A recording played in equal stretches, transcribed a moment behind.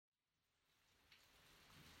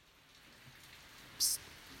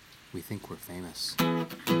We think we're famous.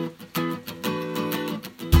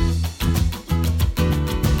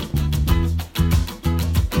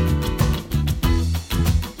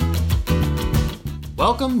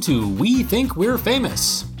 Welcome to We Think We're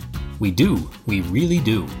Famous. We do. We really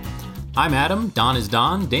do. I'm Adam, Don is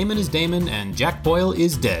Don, Damon is Damon, and Jack Boyle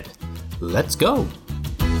is dead. Let's go.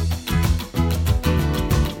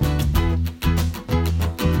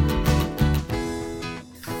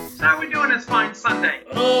 How are we doing this fine Sunday?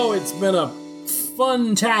 Oh, it's been a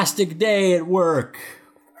fantastic day at work.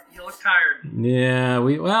 You look tired. Yeah,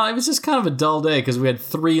 it was just kind of a dull day because we had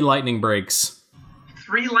 3 lightning breaks.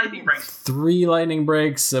 3 lightning breaks. 3 lightning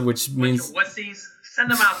breaks, which means Bunch of wussies.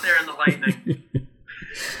 Send them out there in the lightning.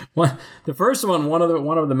 Well, the first one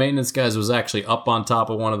of the maintenance guys was actually up on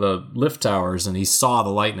top of one of the lift towers, and he saw the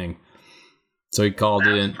lightning. So he called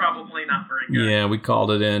it in. Probably not very good. Yeah, we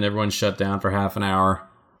called it in. Everyone shut down for half an hour.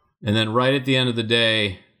 And then right at the end of the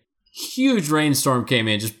day, huge rainstorm came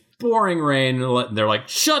in, just pouring rain. They're like,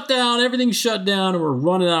 shut down, everything's shut down. And we're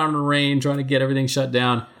running out in the rain, trying to get everything shut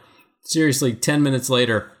down. Seriously, 10 minutes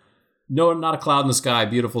later, no, not a cloud in the sky,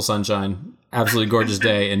 beautiful sunshine, absolutely gorgeous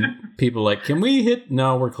day. And people are like, can we hit?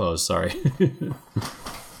 No, we're closed, sorry.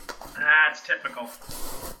 That's typical.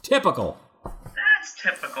 Typical. That's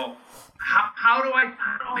typical. How do I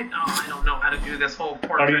I don't know how to do this whole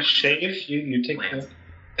portrait. How do you shave? You take the...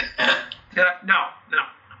 No.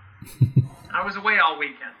 I was away all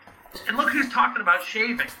weekend. And look who's talking about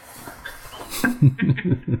shaving.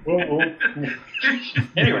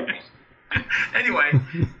 Anyway,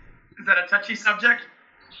 is that a touchy subject?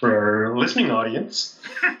 For our listening audience,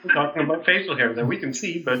 we're talking about facial hair that we can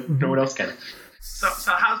see, but no one else can. So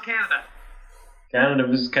how's Canada?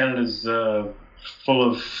 Canada's full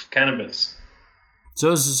of cannabis.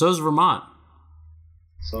 So is Vermont.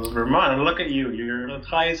 So is Vermont. And look at you. You're as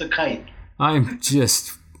high as a kite. I'm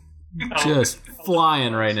just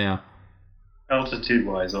flying right now.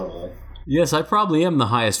 Altitude-wise, only. Yes, I probably am the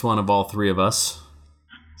highest one of all 3 of us.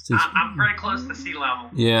 I'm very close to sea level.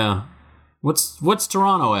 Yeah. What's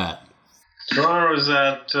Toronto at? Toronto's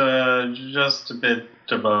at just a bit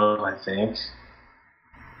above, I think.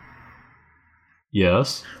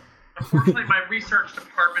 Yes. Unfortunately, my research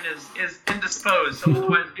department is indisposed, so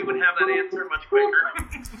otherwise we would have that answer much quicker.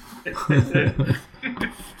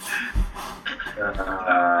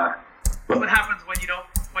 What happens when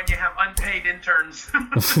you have unpaid interns in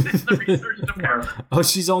the research department? Oh,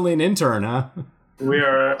 she's only an intern, huh? We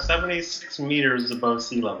are 76 meters above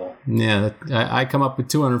sea level. Yeah, I come up with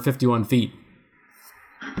 251 feet.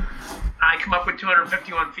 I come up with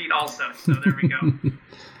 251 feet also, so there we go.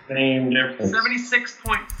 Same difference.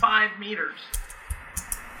 76.5 meters.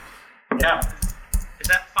 Yeah. Is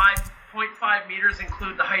that 5.5 meters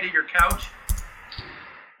include the height of your couch?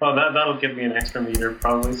 Well, that'll give me an extra meter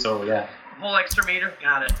probably, so yeah. A whole extra meter?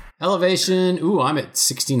 Got it. Elevation, I'm at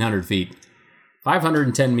 1,600 feet.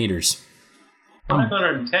 510 meters.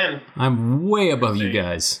 510? I'm way above you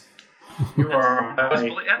guys. You are high. That's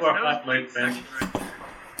nosebleed section right there.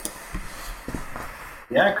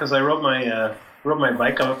 Yeah, because I rode my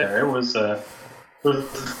bike up there. It was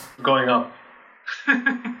going up.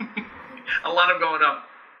 A lot of going up.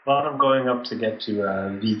 A lot of going up to get to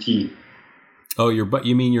VT. Oh,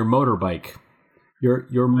 you mean your motorbike? Your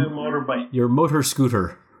my motorbike. Your motor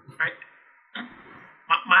scooter. Right.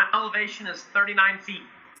 My elevation is 39 feet.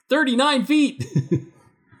 39 feet.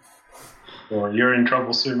 Well, you're in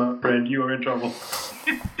trouble soon, my friend. You are in trouble.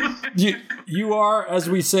 You are, as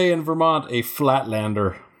we say in Vermont, a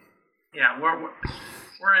flatlander. Yeah, we're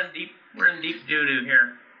in deep doo-doo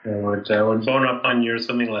here. I would bone up on your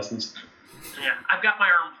swimming lessons. Yeah, I've got my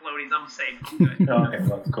arm floaties. I'm safe. I'm good. Okay,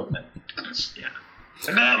 well, that's cool then. Yeah.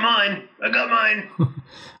 I got mine.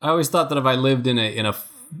 I always thought that if I lived in a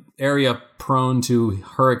area prone to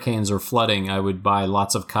hurricanes or flooding, I would buy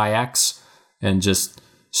lots of kayaks and just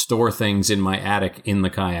store things in my attic in the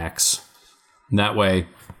kayaks. And that way,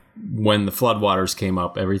 when the floodwaters came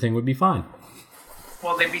up, everything would be fine.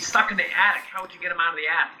 Well, they'd be stuck in the attic. How would you get them out of the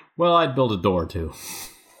attic? Well, I'd build a door, too.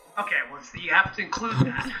 Okay, well, so you have to include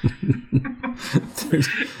that.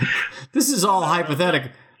 This is all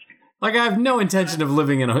hypothetical. Like, I have no intention of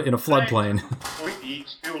living in a floodplain. We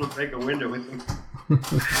each be able to break a window with them.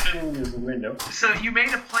 Use a window. So you made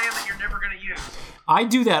a plan that you're never going to use. I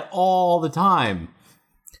do that all the time.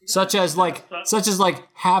 Such as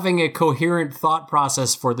having a coherent thought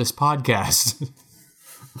process for this podcast.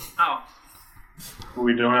 Oh.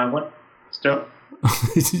 We don't have one? Still?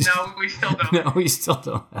 No, we still don't. No, we still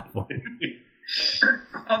don't have one.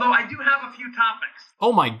 Although I do have a few topics.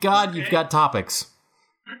 Oh my God, you've got topics.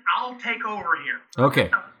 I'll take over here. Okay.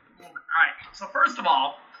 All right. So first of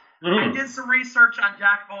all, I did some research on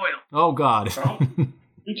Jack Boyle. Oh, God. Oh,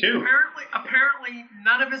 me too. Apparently,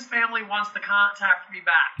 none of his family wants to contact me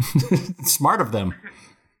back. Smart of them.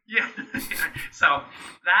 Yeah. So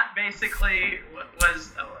that basically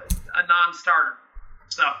was a non-starter.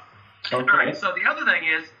 So, Okay. all right. So the other thing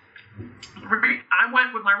is, I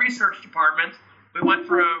went with my research department. We went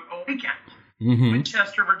for a weekend,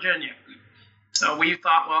 Winchester, Virginia. So we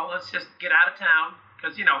thought, well, let's just get out of town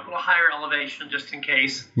because, a little higher elevation just in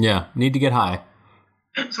case. Yeah, need to get high.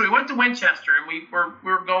 So we went to Winchester, and we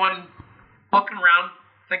were going, looking around,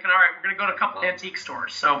 thinking, all right, we're going to go to a couple antique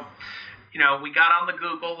stores. So, we got on the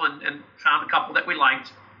Google and found a couple that we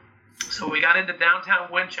liked. So we got into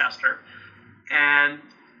downtown Winchester and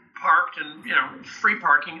parked, and, free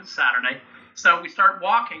parking is Saturday. So we start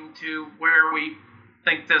walking to where we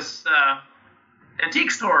think this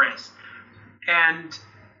antique store is. And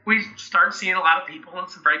we start seeing a lot of people in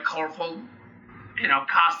some very colorful,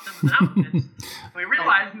 costumes and outfits. We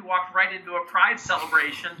realized we walked right into a pride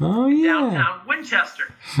celebration in downtown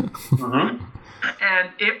Winchester. Mm-hmm.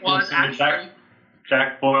 And it was actually...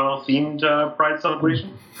 Jack Boyle themed pride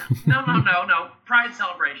celebration? No. Pride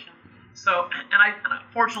celebration. So, and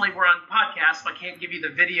fortunately we're on podcast, so I can't give you the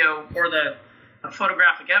video or the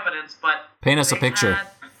photographic evidence, but... Paint us a picture.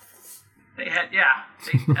 They had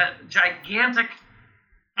a gigantic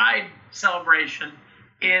pride celebration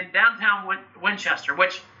in downtown Winchester,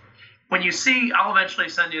 which when you see, I'll eventually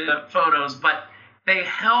send you the photos, but they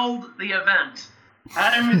held the event.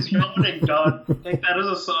 Adam is yawning, Don. Take that as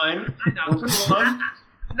a sign. I know.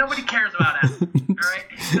 Nobody cares about Adam. All right?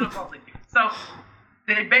 He's gonna fall asleep. So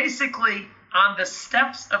they basically, on the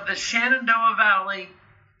steps of the Shenandoah Valley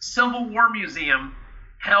Civil War Museum,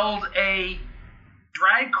 held a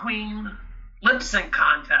drag queen lip sync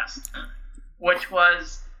contest, which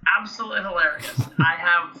was absolutely hilarious. I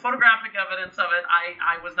have photographic evidence of it.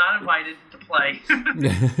 I was not invited to play.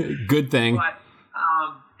 Good thing. But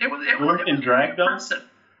it was impressive.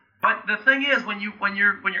 But the thing is, when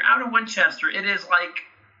you're out in Winchester, it is like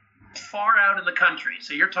far out in the country.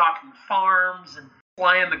 So you're talking farms and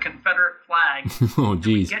flying the Confederate flag. Oh,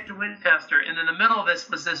 geez. Get to Winchester, and in the middle of this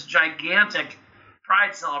was this gigantic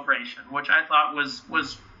pride celebration, which I thought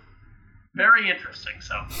was very interesting.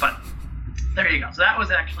 So, but there you go. So that was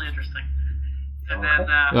actually interesting. And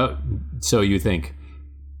then, so you think?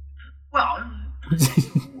 Well,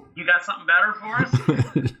 you got something better for us?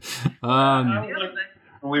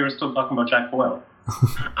 We were still talking about Jack Boyle.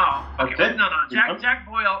 Oh, okay. Okay. No. Jack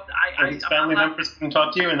Boyle. His family members couldn't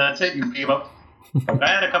talk to you, and that's it. You gave up. I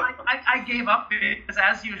had a couple. I gave up because,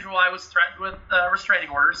 as usual, I was threatened with restraining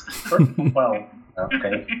orders. Well,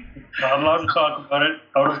 okay. I'm allowed to talk about it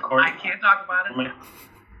out of court. I can't talk about it.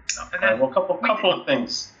 And then, well, couple of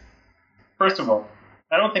things. First of all,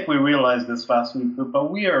 I don't think we realized this last week,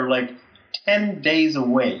 but we are like 10 days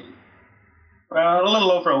away, a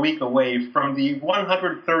little over a week away from the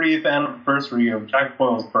 130th anniversary of Jack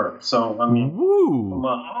Boyle's birth. So, I mean,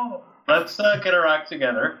 let's get our act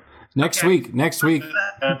together. Next week.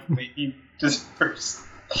 Just first,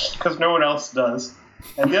 because no one else does.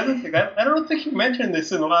 And the other thing, I don't think you mentioned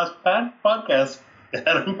this in the last podcast,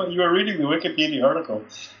 Adam, but you were reading the Wikipedia article.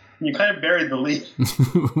 You kind of buried the lead.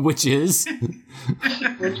 Which is?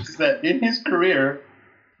 Which is that in his career,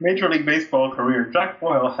 Major League Baseball career, Jack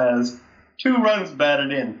Boyle has 2 runs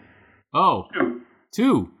batted in. Oh.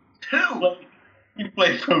 2. He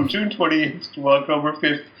played from June 28th to October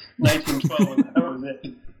 5th, 1912, and that was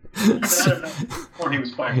it. Before he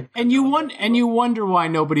was fired. And you wonder why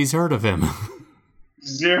nobody's heard of him.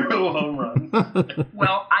 0 home runs.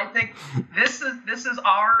 Well, I think this is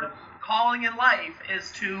our calling in life,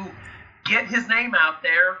 is to get his name out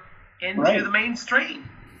there into the mainstream.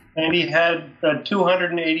 And he had a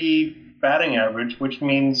 280 batting average, which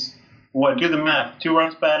means, what? Do the math. 2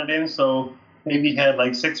 runs batted in, so maybe he had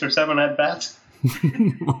like 6 or 7 at bats.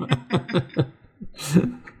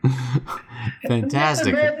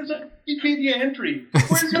 Fantastic. Man, there's a Wikipedia entry.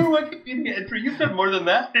 Where's your Wikipedia entry? You've done more than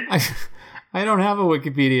that. I don't have a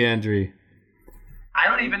Wikipedia entry. I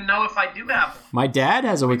don't even know if I do have one. My dad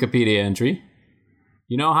has a Wikipedia entry.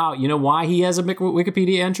 You know why he has a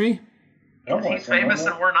Wikipedia entry? Because he's famous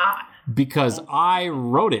and we're not. Because I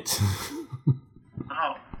wrote it.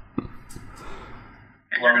 Oh.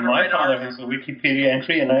 Well, my father has a Wikipedia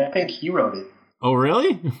entry, and I think he wrote it. Oh,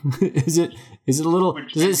 really? Is it a little?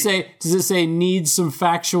 Does it say needs some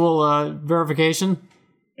factual verification?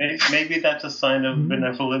 Maybe that's a sign of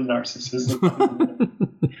benevolent narcissism.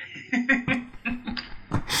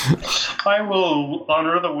 I will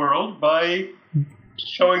honor the world by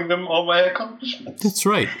showing them all my accomplishments. That's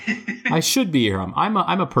right. I should be here. I'm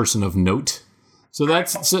a person of note. So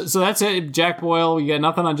that's it. Jack Boyle. You got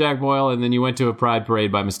nothing on Jack Boyle, and then you went to a pride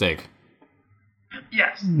parade by mistake.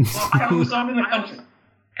 Yes. Well, I was in the country.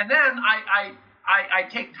 And then I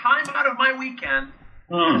take time out of my weekend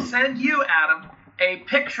to send you, Adam, a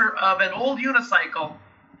picture of an old unicycle,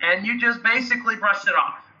 and you just basically brushed it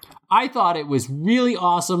off. I thought it was really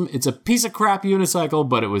awesome. It's a piece of crap unicycle,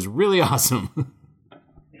 but it was really awesome.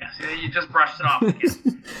 Yes, you just brushed it off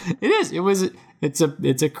again. It is.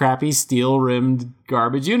 It's a crappy steel-rimmed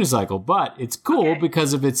garbage unicycle, but it's cool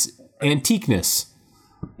because of its antiqueness.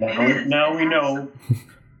 Now we know.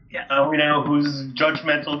 Yes. Now we know who's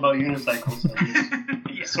judgmental about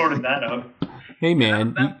unicycles. Sorted that out. Hey,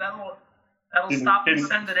 man. That'll stop me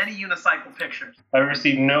sending any unicycle pictures. I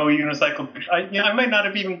received no unicycle pictures. I might not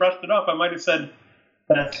have even brushed it off. I might have said,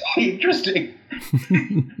 that's interesting.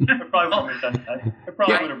 I probably would have done that. I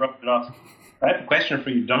probably would have brushed it off. I have a question for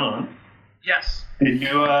you, Don. Yes. Did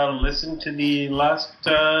you listen to the last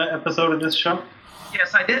episode of this show?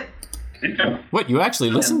 Yes, I did. Did you? What, you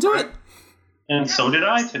actually listened to it? And so did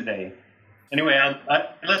I today. Anyway, I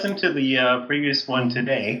listened to the previous one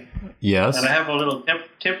today. Yes. And I have a little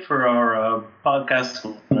tip for our podcast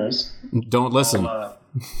listeners. Don't listen.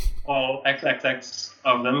 All XXX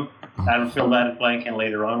of them. I'll fill that blank in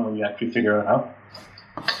later on when you actually figure it out.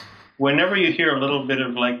 Whenever you hear a little bit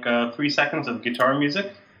of 3 seconds of guitar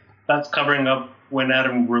music, that's covering up when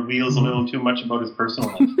Adam reveals a little too much about his personal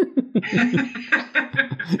life.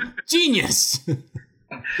 Genius!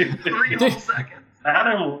 3 whole seconds.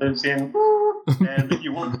 Adam lives in, and if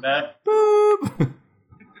you want that, Boop.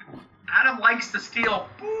 Adam likes to steal.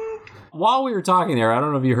 Boop. While we were talking there, I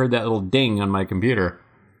don't know if you heard that little ding on my computer.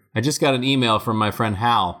 I just got an email from my friend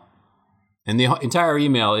Hal. And the entire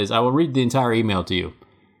email is, I will read the entire email to you.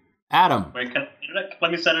 Adam. Wait,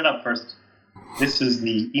 let me set it up first. This is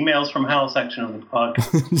the emails from Hal section of the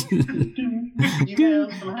podcast.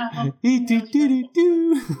 Emails from Hal.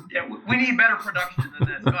 Yeah, we need better production than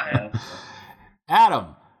this. Go ahead.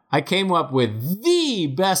 Adam, I came up with the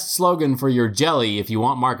best slogan for your jelly if you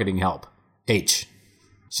want marketing help. H.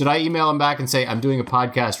 Should I email him back and say, I'm doing a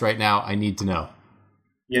podcast right now, I need to know?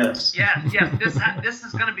 Yes. Yes. This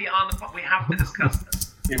is going to be on the phone. We have to discuss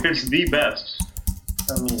this. If it's the best,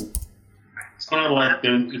 I mean, it's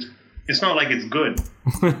not like it's good.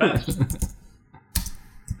 Best.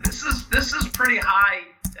 This is pretty high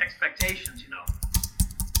expectations,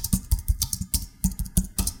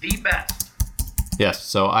 The best. Yes,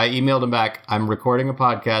 so I emailed him back. I'm recording a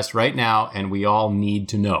podcast right now, and we all need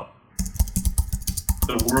to know.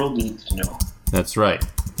 The world needs to know. That's right.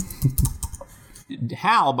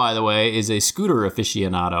 Hal, by the way, is a scooter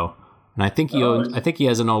aficionado, and I think he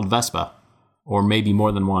has an old Vespa, or maybe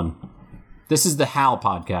more than one. This is the Hal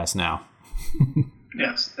podcast now.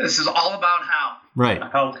 Yes, this is all about Hal. Right. The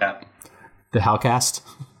Halcap. The Halcast.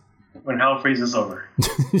 When Hal freezes over.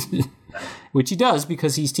 Which he does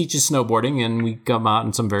because he teaches snowboarding, and we come out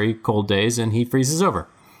on some very cold days, and he freezes over.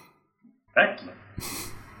 Excellent.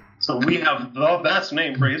 So we have the best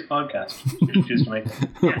name for his podcast. Choose to make it.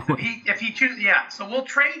 Yes, if he chooses, so we'll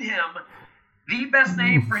trade him the best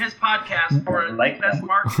name for his podcast for the best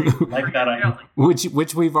marketing. Like that idea.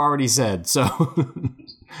 Which we've already said, so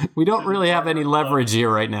we don't really have any leverage here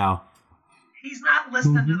right now. He's not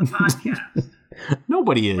listening to the podcast.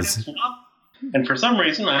 Nobody is. And for some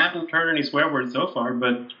reason, I haven't heard any swear words so far,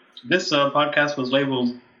 but this podcast was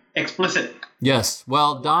labeled explicit. Yes.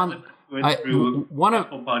 Well, Don, I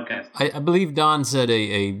believe Don said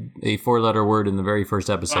a 4-letter word in the very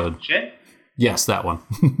first episode. Oh, shit? Yes, that one.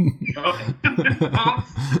 Okay.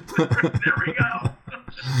 There we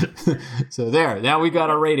go. So there. Now we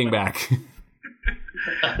got our rating back.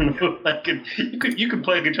 I don't know. You could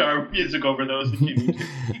play guitar music over those if you need to.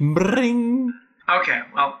 Bring. Okay,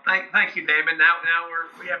 well, thank you, Damon. Now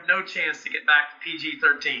we have no chance to get back to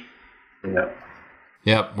PG-13. Yeah.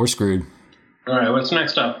 Yep, we're screwed. All right, what's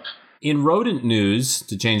next up? In rodent news,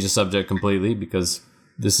 to change the subject completely because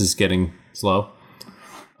this is getting slow,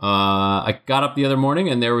 I got up the other morning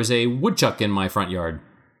and there was a woodchuck in my front yard.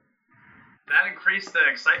 That increased the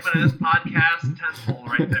excitement of this podcast tenfold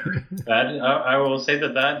right there. That I will say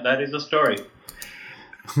that is a story.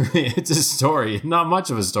 It's a story, not much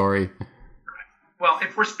of a story. Well,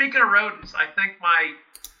 if we're speaking of rodents, I think my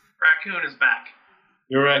raccoon is back.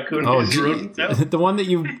 Your raccoon is a rodent now? The one that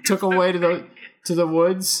you took away to the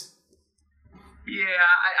woods? Yeah,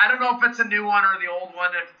 I don't know if it's a new one or the old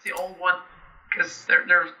one. If it's the old one, because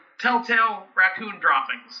they're telltale raccoon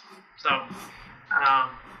droppings. So,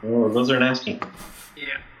 oh, those are nasty.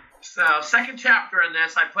 Yeah. So, second chapter in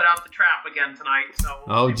this, I put out the trap again tonight. So.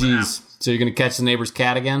 Oh, geez. So you're gonna catch the neighbor's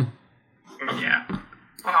cat again? Yeah.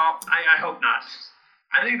 Well, I hope not.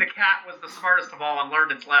 I think the cat was the smartest of all and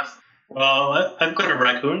learned its lesson. Well, I've got a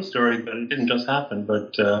raccoon story, but it didn't just happen.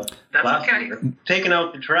 But That's last okay. year, taking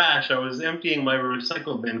out the trash, I was emptying my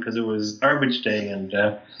recycle bin because it was garbage day, and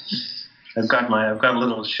I've got a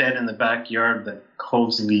little shed in the backyard that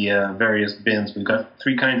holds the various bins. We've got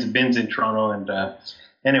 3 kinds of bins in Toronto, and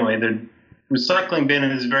anyway, the recycling bin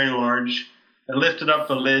is very large. I lifted up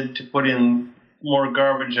the lid to put in more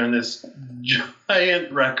garbage, and this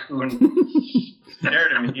giant raccoon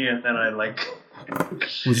stared at me, and then I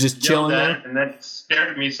was just chilling there, and then stared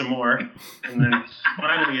at me some more, and then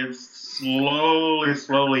finally it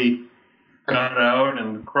slowly got out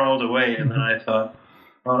and crawled away, and then I thought,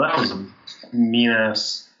 oh, that was a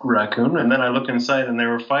mean-ass raccoon, and then I looked inside, and there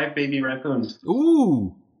were 5 baby raccoons.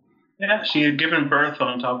 Ooh. Yeah, she had given birth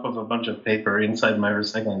on top of a bunch of paper inside my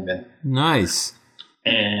recycling bin. Nice.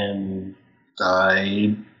 And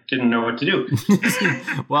I didn't know what to do.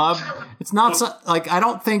 Well, it's not I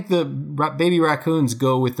don't think the baby raccoons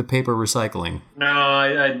go with the paper recycling. No,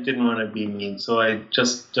 I didn't want to be mean, so I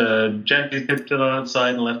just gently tipped it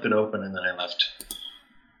outside and left it open, and then I left.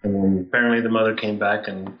 And then apparently the mother came back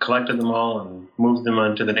and collected them all and moved them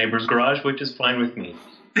onto the neighbor's garage, which is fine with me.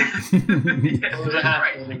 It was a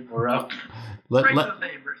half-building for out.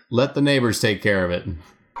 Let the neighbors take care of it. Of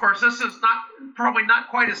course, this is probably not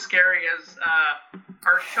quite as scary as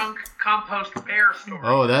our Shunk compost bear story.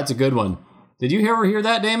 Oh, that's a good one. Did you ever hear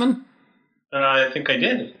that, Damon? I think I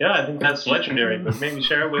did. Yeah, I think that's legendary, but maybe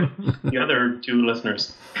share it with the other 2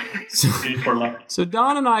 listeners. So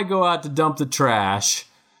Don and I go out to dump the trash,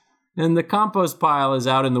 and the compost pile is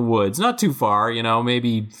out in the woods, not too far,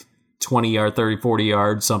 maybe 20 yards, 30, 40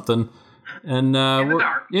 yards, something. And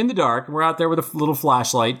we're in the dark. We're out there with a little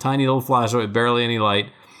flashlight, tiny little flashlight with barely any light.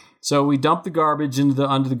 So we dump the garbage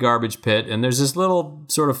under the garbage pit, and there's this little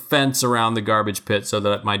sort of fence around the garbage pit so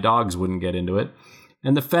that my dogs wouldn't get into it.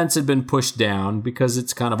 And the fence had been pushed down because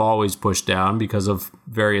it's kind of always pushed down because of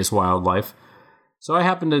various wildlife. So I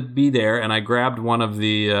happened to be there, and I grabbed one of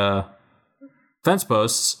the fence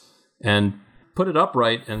posts and put it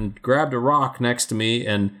upright and grabbed a rock next to me,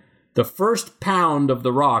 and the first pound of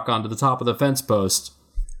the rock onto the top of the fence post,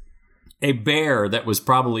 a bear that was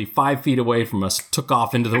probably 5 feet away from us took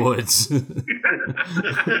off into the woods.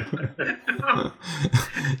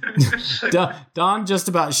 Don just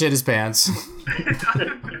about shit his pants.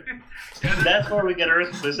 That's where we get our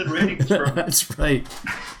explicit ratings from. That's right.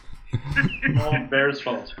 All bear's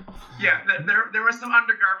fault. Yeah, there was some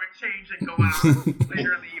undergarment changing going on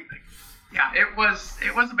later in the evening. Yeah, it was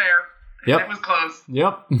a bear. Yep. It was close.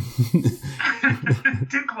 Yep.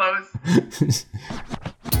 Too close.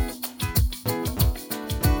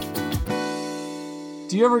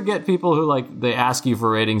 Do you ever get people who they ask you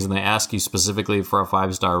for ratings and they ask you specifically for a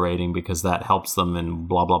 5-star rating because that helps them and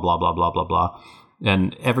blah, blah, blah, blah, blah, blah, blah.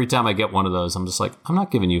 And every time I get one of those, I'm just like, I'm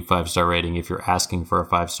not giving you a 5-star rating if you're asking for a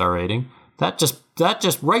 5-star rating. That just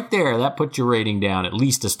right there, that puts your rating down at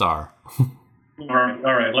least a star. All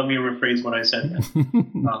right. Let me rephrase what I said then.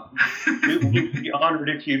 You'd be honored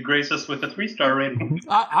if you'd grace us with a 3-star rating.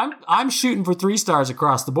 I'm shooting for 3 stars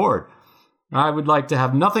across the board. I would like to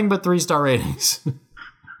have nothing but 3-star ratings.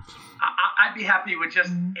 I'd be happy with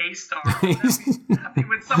just a star. I'd be happy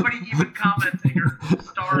with somebody even commenting or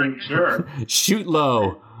starring. Sure. Shoot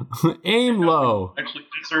low. Aim low. Actually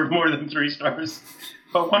deserve more than 3 stars.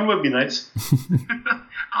 But 1 would be nice.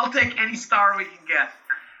 I'll take any star we can get.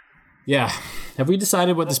 Yeah. Have we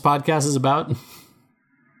decided what this podcast is about?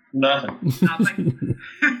 Nothing. I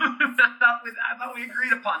thought we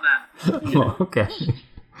agreed upon that. Oh, okay.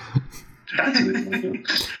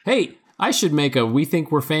 Hey, I should make a We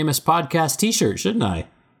Think We're Famous podcast t-shirt, shouldn't I?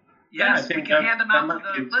 Yes, we can hand them out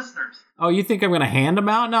to the listeners. Oh, you think I'm going to hand them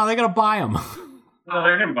out? No, they got to buy them. No,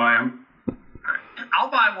 they can buy them. I'll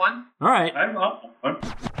buy one. All right. I'm up one.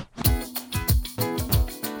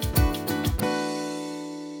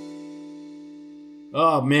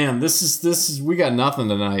 Oh man, this is we got nothing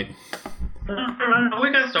tonight. We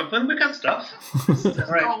got something. We got stuff.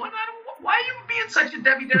 Right. Oh, why are you being such a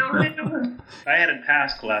Debbie Downer? I had a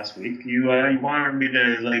task last week. You wanted me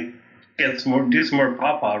to do some more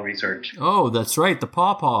pawpaw research. Oh, that's right, the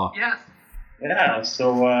pawpaw. Yes. Yeah.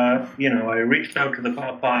 So I reached out to the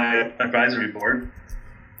pawpaw advisory board,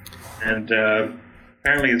 and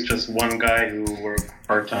apparently it's just one guy who worked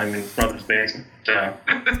part-time in his brother's basement. It's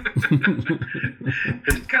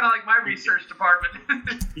kind of like my research department.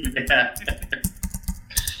 Yeah.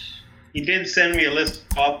 He did send me a list of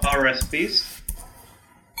pawpaw recipes.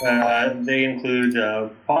 They include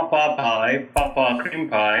pawpaw pie, pawpaw cream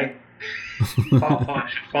pie, pawpaw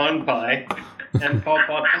chiffon pie, and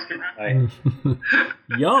pawpaw custard pie.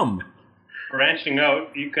 Yum! branching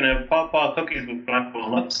out, you can have pawpaw cookies with black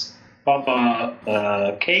walnuts,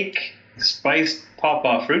 pawpaw cake, spiced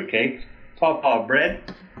pawpaw fruitcake, pawpaw bread,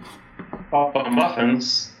 pawpaw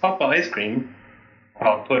muffins, pawpaw ice cream,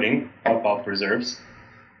 pawpaw pudding, pawpaw preserves,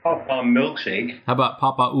 pawpaw milkshake. How about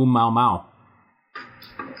Papa Mau Mau?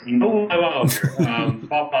 No,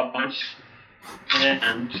 pawpaw punch.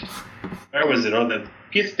 And where was it? Oh, the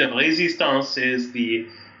pièce de résistance is the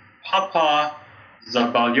pawpaw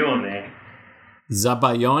zabaglione.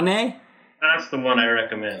 Zabaglione? That's the one I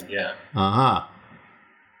recommend, yeah. Uh-huh.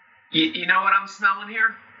 You know what I'm smelling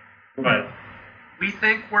here? What? We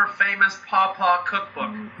think we're famous pawpaw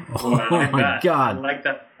cookbook. Oh, I like my that. God. I like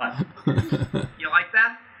that a lot. You like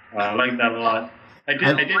that? I like that a lot.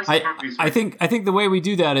 I think the way we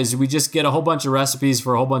do that is we just get a whole bunch of recipes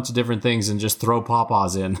for a whole bunch of different things and just throw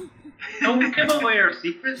pawpaws in. Don't give away our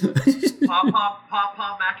secrets.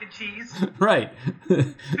 Pawpaw mac and cheese. Right.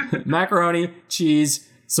 Macaroni, cheese,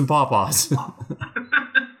 some pawpaws.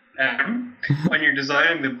 When you're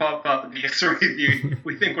designing the pawpaw,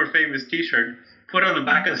 we think we're famous T-shirt. Put on the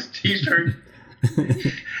back of the T-shirt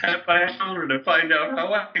at my shoulder to find out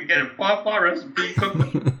how I can get a pawpaw recipe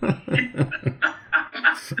cookbook.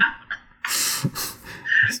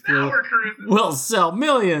 Now we're cruising. We'll sell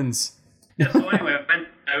millions. Yeah, so anyway,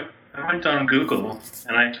 I went on Google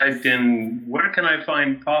and I typed in, where can I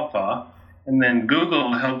find pawpaw? And then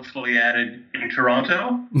Google helpfully added, in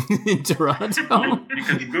Toronto. In Toronto?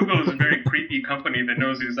 Because Google is a very creepy company that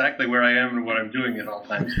knows exactly where I am and what I'm doing at all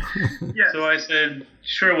times. Yes. So I said,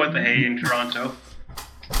 sure, what the hey, in Toronto.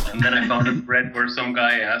 And then I found a thread where some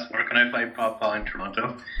guy asked, where can I find pawpaw in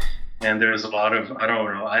Toronto? And there's a lot of, I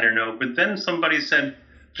don't know. But then somebody said,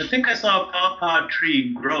 I think I saw a pawpaw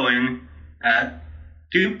tree growing at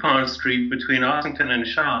DuPont Street between Ossington and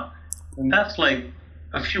Shaw. And that's like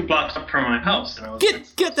a few blocks up from my house. And I was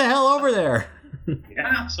Get the hell over there.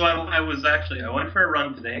 Yeah, so I went for a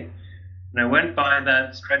run today, and I went by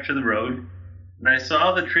that stretch of the road, and I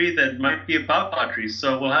saw the tree that might be a pawpaw tree,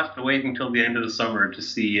 so we'll have to wait until the end of the summer to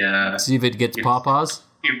see... see if it gets pawpaws?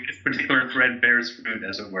 If this particular thread bears fruit,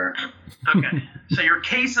 as it were. Okay, so you're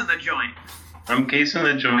casing the joint. I'm casing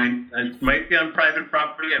the joint. It might be on private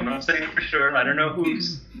property, I'm not saying for sure, I don't know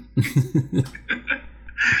whose.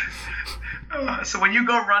 So when you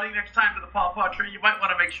go running next time to the pawpaw tree, you might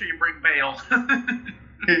want to make sure you bring bail.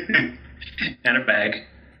 And a bag.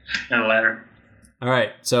 And a ladder. All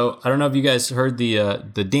right, so I don't know if you guys heard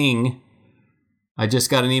the ding. I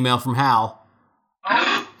just got an email from Hal.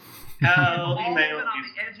 Oh, Hal all emailed been on you.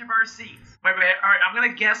 the edge of our seats. Wait, all right, I'm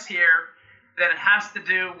going to guess here that it has to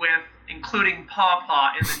do with including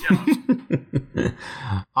pawpaw in the joke.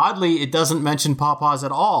 Oddly, it doesn't mention pawpaws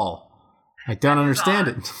at all. I don't understand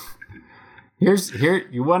it. Here.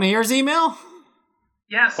 You want to hear his email?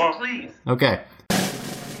 Yes, please. Okay.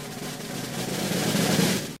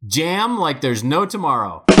 Jam like there's no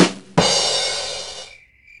tomorrow.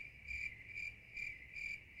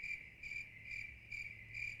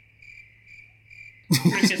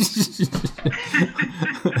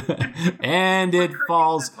 And it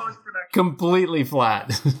falls completely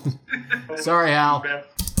flat. Sorry, Hal.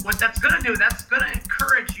 What that's going to do, that's going to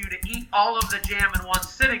encourage you to eat all of the jam in one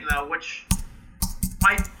sitting, though, which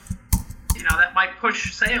might, that might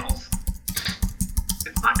push sales.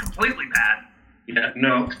 It's not completely bad. Yeah,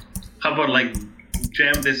 no. How about,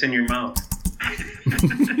 jam this in your mouth?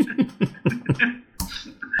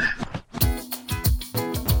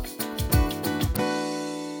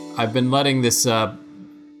 I've been letting this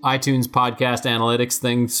iTunes podcast analytics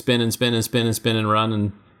thing spin and run,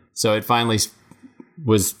 and so it finally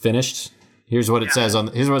was finished. Here's what it says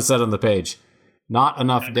here's what it said on the page. Not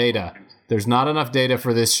enough data. There's not enough data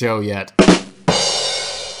for this show yet.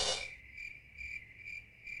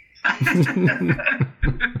 I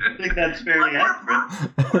think that's fairly accurate.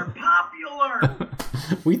 We're popular.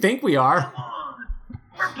 We think we are. Come on.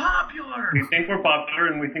 We're popular. We think we're popular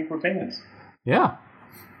and we think we're famous. Yeah.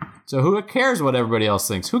 So who cares what everybody else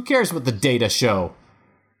thinks? Who cares what the data show?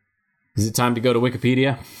 Is it time to go to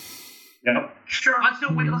Wikipedia? Yep. Sure, let's do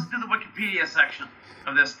the Wikipedia section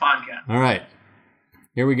of this podcast. All right.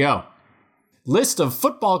 Here we go. List of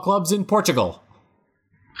football clubs in Portugal.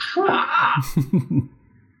 Ah,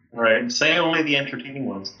 All right. Say only the entertaining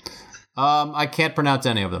ones. I can't pronounce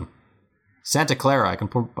any of them. Santa Clara,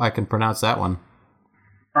 I can pronounce that one.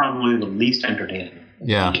 Probably the least entertaining.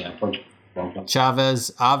 Yeah.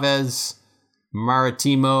 Chaves, Aves,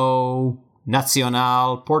 Maritimo,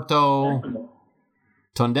 Nacional, Porto,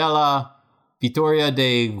 Tondela, Vitoria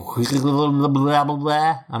de blah, blah,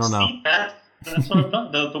 blah. I don't know. See, that's what I'm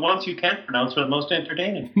talking. The ones you can't pronounce are the most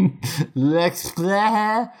entertaining.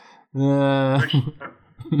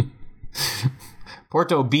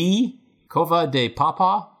 Porto B, Cova de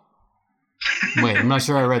Papa. Wait, I'm not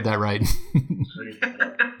sure I read that right.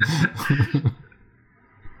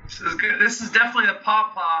 This is good. This is definitely the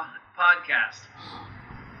Pawpaw podcast.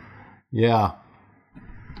 Yeah.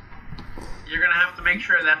 You're going to have to make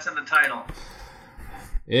sure that's in the title.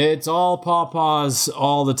 It's all pawpaws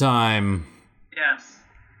all the time. Yes.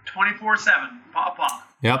 24/7. Pawpaw.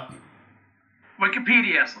 Yep.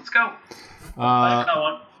 Wikipedia. Let's go. I got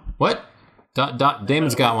one. What?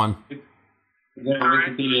 Damon's got one.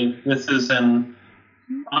 Wikipedia. This is an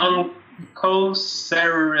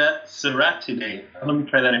Onchoceratidae. Let me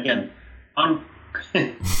try that again.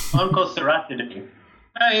 Onchoceratidae.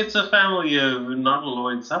 It's a family of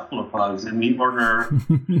nautiloid cephalopods in the order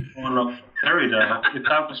Ornitherida,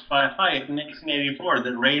 established by Hyatt in 1884,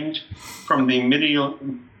 that range from the middle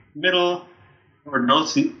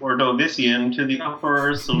Ordovician to the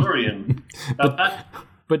upper Silurian.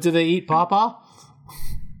 But do they eat pawpaw?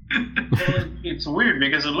 It's weird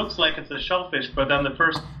because it looks like it's a shellfish, but then the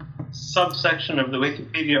first subsection of the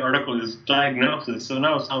Wikipedia article is diagnosis, so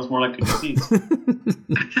now it sounds more like a disease.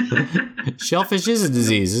 Shellfish is a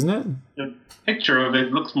disease, isn't it? The picture of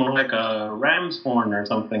it looks more like a ram's horn or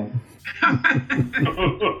something. All right,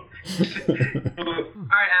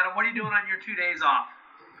 Adam, what are you doing on your 2 days off?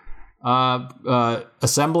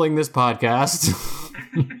 Assembling this podcast.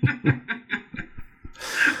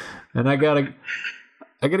 And I gotta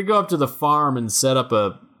go up to the farm and set up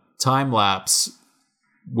a time lapse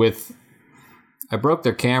with. I broke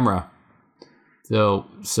their camera, so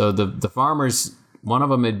the farmers, one of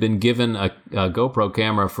them had been given a GoPro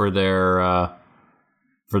camera for their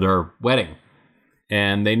wedding,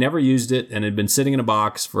 and they never used it, and it had been sitting in a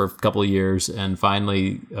box for a couple of years, and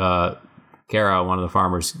finally Kara, one of the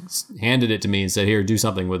farmers, handed it to me and said, "Here, do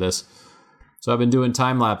something with this." So I've been doing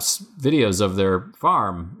time-lapse videos of their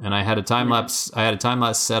farm, and I had a time-lapse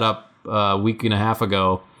set up a week and a half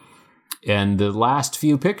ago, and the last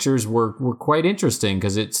few pictures were quite interesting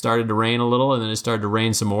because it started to rain a little, and then it started to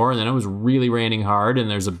rain some more, and then it was really raining hard,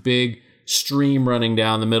 and there's a big stream running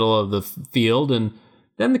down the middle of the field, and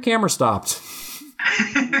then the camera stopped.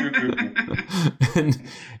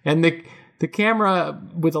 and the camera,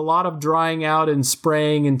 with a lot of drying out and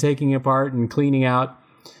spraying and taking apart and cleaning out,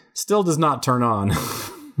 still does not turn on.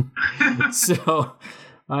 So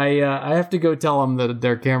I have to go tell them that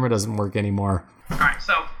their camera doesn't work anymore. All right,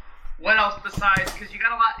 so what else besides, because you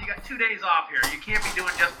got 2 days off here. You can't be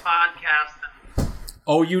doing just podcasts.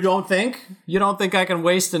 Oh, you don't think? You don't think I can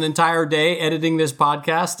waste an entire day editing this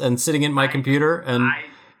podcast and sitting at my computer and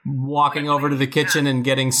walking over to the kitchen and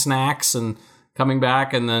getting snacks and coming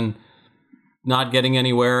back and then not getting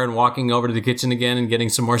anywhere and walking over to the kitchen again and getting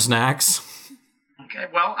some more snacks? Okay,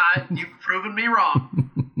 well, you've proven me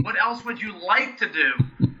wrong. What else would you like to do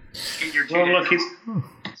in your 2 days? Well, look, it's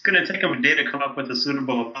going to take him a day to come up with a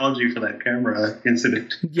suitable apology for that camera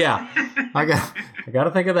incident. Yeah, I got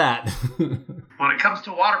to think of that. When it comes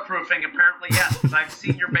to waterproofing, apparently yes, because I've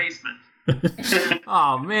seen your basement.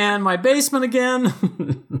 Oh man, my basement again.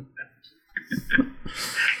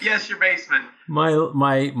 Yes, your basement. My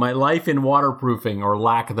life in waterproofing, or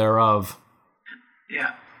lack thereof.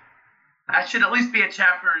 Yeah. That should at least be a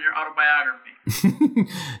chapter in your autobiography.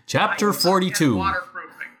 Chapter 42.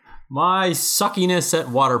 Waterproofing. My suckiness at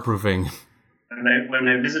waterproofing. When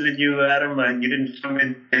I visited you, Adam, you didn't show me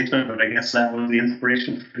the basement, but I guess that was the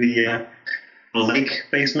inspiration for the lake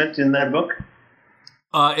basement in that book.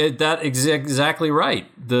 Exactly right.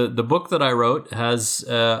 The book that I wrote has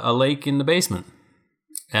a lake in the basement,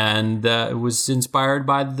 and it was inspired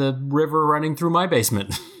by the river running through my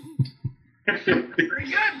basement. Very good.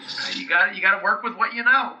 You got to work with what you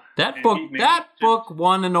know. That book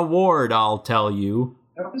won an award, I'll tell you.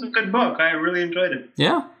 That was a good book. I really enjoyed it.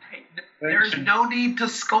 Yeah. Hey, there's no need to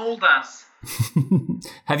scold us.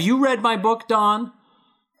 Have you read my book, Don?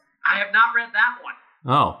 I have not read that one.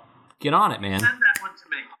 Oh, get on it, man. Send that one to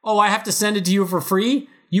me. Oh, I have to send it to you for free?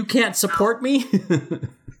 You can't support me?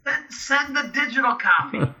 Send the digital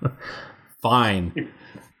copy. Fine.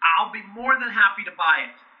 I'll be more than happy to buy it.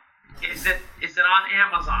 Is it on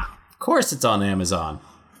Amazon? Of course it's on Amazon.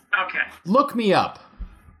 Okay. Look me up.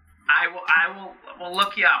 I will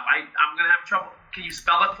look you up. I'm going to have trouble. Can you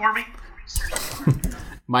spell it for me?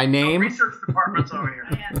 My name? No, research department's over here.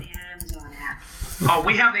 I have the Amazon app. Oh,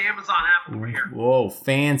 we have the Amazon app over here. Whoa,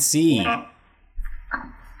 fancy.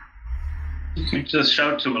 You could just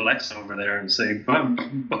shout to Alexa over there and say,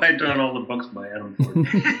 buy down all the books by Adam Ford.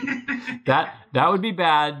 That would be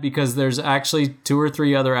bad because there's actually 2 or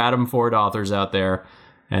 3 other Adam Ford authors out there,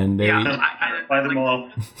 and they buy them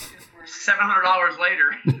all. $700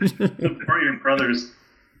 later. For your brothers.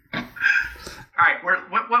 All right,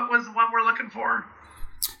 what was the one we're looking for?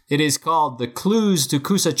 It is called The Clues to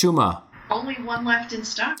Kusachuma. Only one left in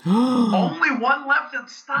stock. Only one left in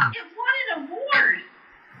stock. It won an award.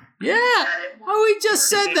 Yeah. Oh, we just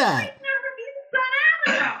said that. Never even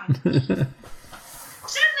on Amazon.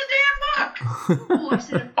 Send the damn book. Oh, I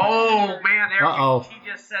said a Oh man, Uh-oh. she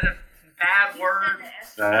just said a bad word.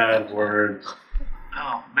 Bad word.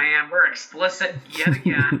 Oh man, we're explicit yet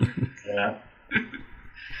again. Yeah.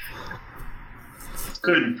 It's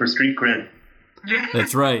good for street cred. Yeah.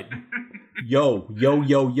 That's right. Yo.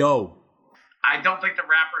 I don't think the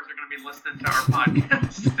rappers are going to be listening to our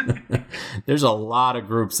podcast. There's a lot of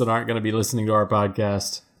groups that aren't going to be listening to our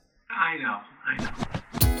podcast. I know.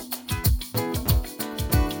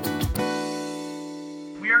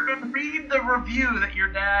 We are going to read the review that your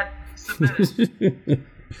dad submitted.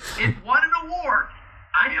 It won an award.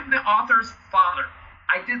 I am the author's father.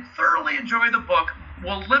 I did thoroughly enjoy the book.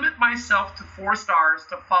 Will limit myself to 4 stars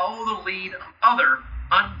to follow the lead of other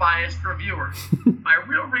unbiased reviewers. My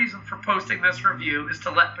real reason for posting this review is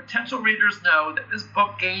to let potential readers know that this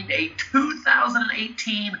book gained a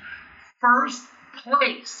 2018 first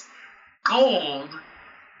place gold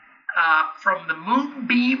from the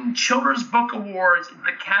Moonbeam Children's Book Awards in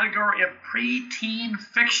the category of preteen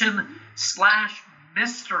fiction /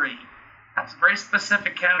 mystery. That's a very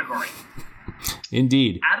specific category.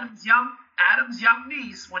 Indeed. Adam's young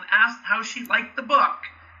niece, when asked how she liked the book,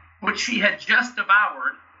 which she had just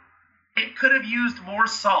devoured, it could have used more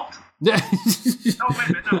salt. Oh, wait a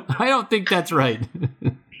minute, no. I don't think that's right.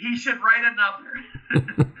 He should write another.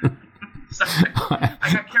 Sorry,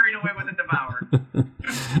 I got carried away with the devoured.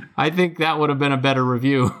 I think that would have been a better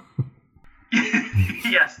review.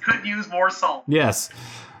 Yes, could use more salt. Yes.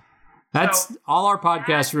 That's So, all our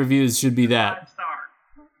podcast reviews should be that. 5-star.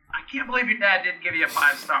 I can't believe your dad didn't give you a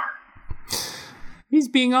 5-star. He's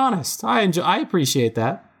being honest. I appreciate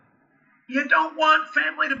that. You don't want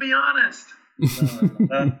family to be honest.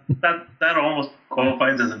 That almost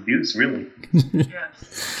qualifies as abuse, really.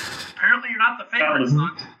 Yes. Apparently you're not the favorite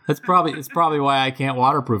son. It's probably why I can't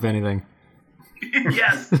waterproof anything.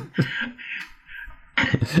 Yes.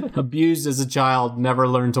 Abused as a child, never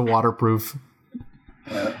learned to waterproof.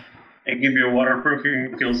 I give your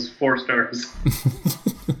waterproofing skills 4 stars.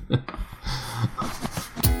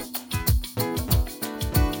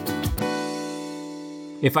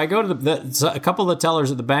 If I go to a couple of the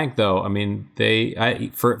tellers at the bank, though, I mean,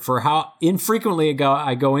 for how infrequently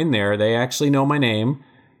I go in there, they actually know my name,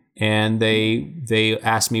 and they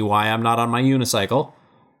ask me why I'm not on my unicycle,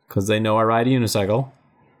 because they know I ride a unicycle.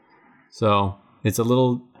 So it's a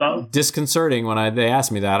little disconcerting when they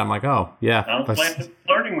ask me that. I'm like, oh yeah. Sounds like they're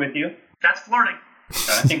flirting with you. That's flirting.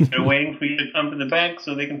 I think they're waiting for you to come to the bank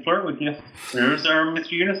so they can flirt with you. There's our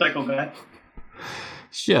Mr. Unicycle guy.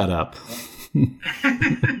 Shut up. Trying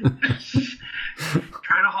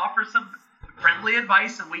to offer some friendly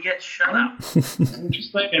advice and we get shut up. I'm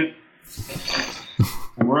just saying.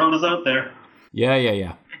 The world is out there. Yeah.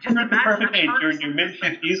 And just You're at the perfect age. You're in your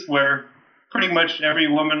mid-50s where pretty much every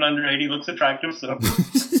woman under 80 looks attractive, so...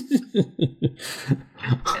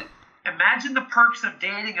 Imagine the perks of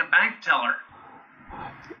dating a bank teller.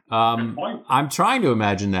 I'm trying to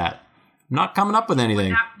imagine that. I'm not coming up with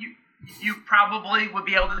anything. You probably would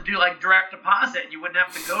be able to do like direct deposit. You wouldn't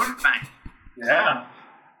have to go to the bank. Yeah.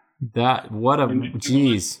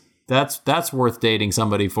 Jeez. That's worth dating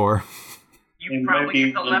somebody for. You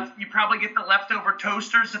probably get the leftover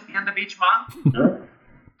toasters at the end of each month. Sure.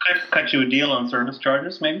 Cut you a deal on service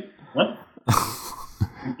charges, maybe. What?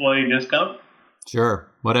 Employee discount. Sure.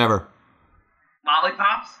 Whatever.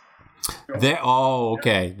 Lollipops.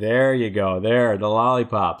 Okay. There you go. There, the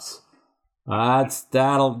lollipops.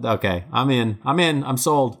 Okay. I'm in. I'm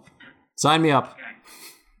sold. Sign me up. Okay.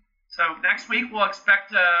 So next week we'll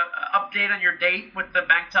expect an update on your date with the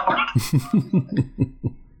bank teller.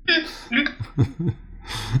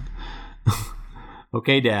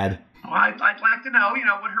 Okay, Dad. Well, I'd like to know,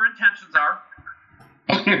 what her intentions are.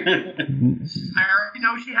 I already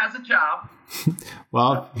know she has a job.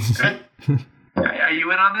 Well, are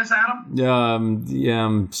you in on this, Adam?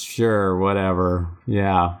 yeah, sure, whatever.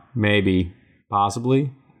 Yeah, maybe,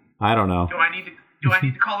 possibly. I don't know. Do I need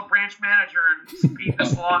to call the branch manager and speed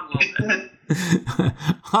this along a little bit?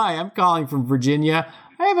 Hi, I'm calling from Virginia.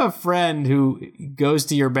 I have a friend who goes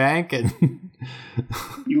to your bank and.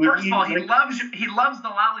 First of all, he loves the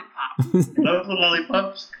lollipops. He loves the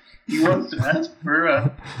lollipops. He wants to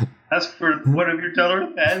ask for one of your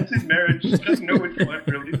teller hands in marriage. He doesn't know which one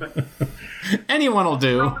really, but anyone will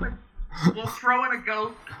do. We'll throw in a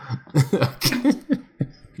goat.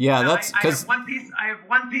 Yeah, Now, that's I have because one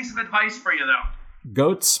piece of advice for you though.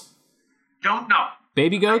 goats, Don't know.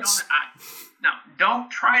 baby goats.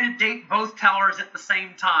 Don't try to date both tellers at the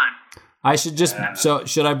same time. I should just. So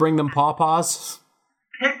should I bring them pawpaws?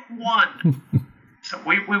 Pick one. So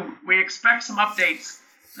we expect some updates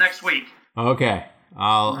next week. Okay.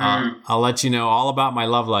 I'll let you know all about my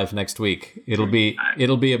love life next week. It'll be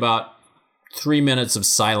about 3 minutes of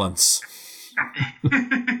silence.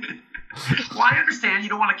 Well, I understand you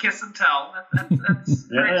don't want to kiss and tell. That's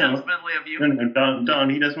very gentlemanly of you. Don,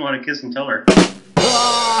 he doesn't want to kiss and tell her.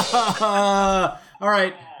 All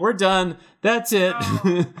right, we're done. That's it.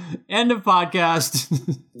 End of podcast.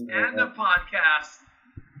 End of podcast.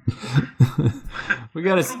 we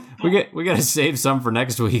gotta save some for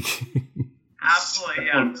next week. Absolutely,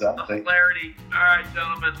 yeah. Exactly. The clarity. All right,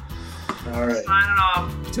 gentlemen. All right. Signing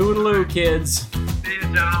off. Toodaloo, kids. See you,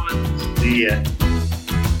 gentlemen. See ya.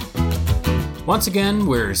 Once again,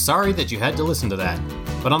 we're sorry that you had to listen to that.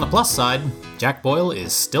 But on the plus side, Jack Boyle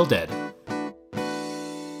is still dead.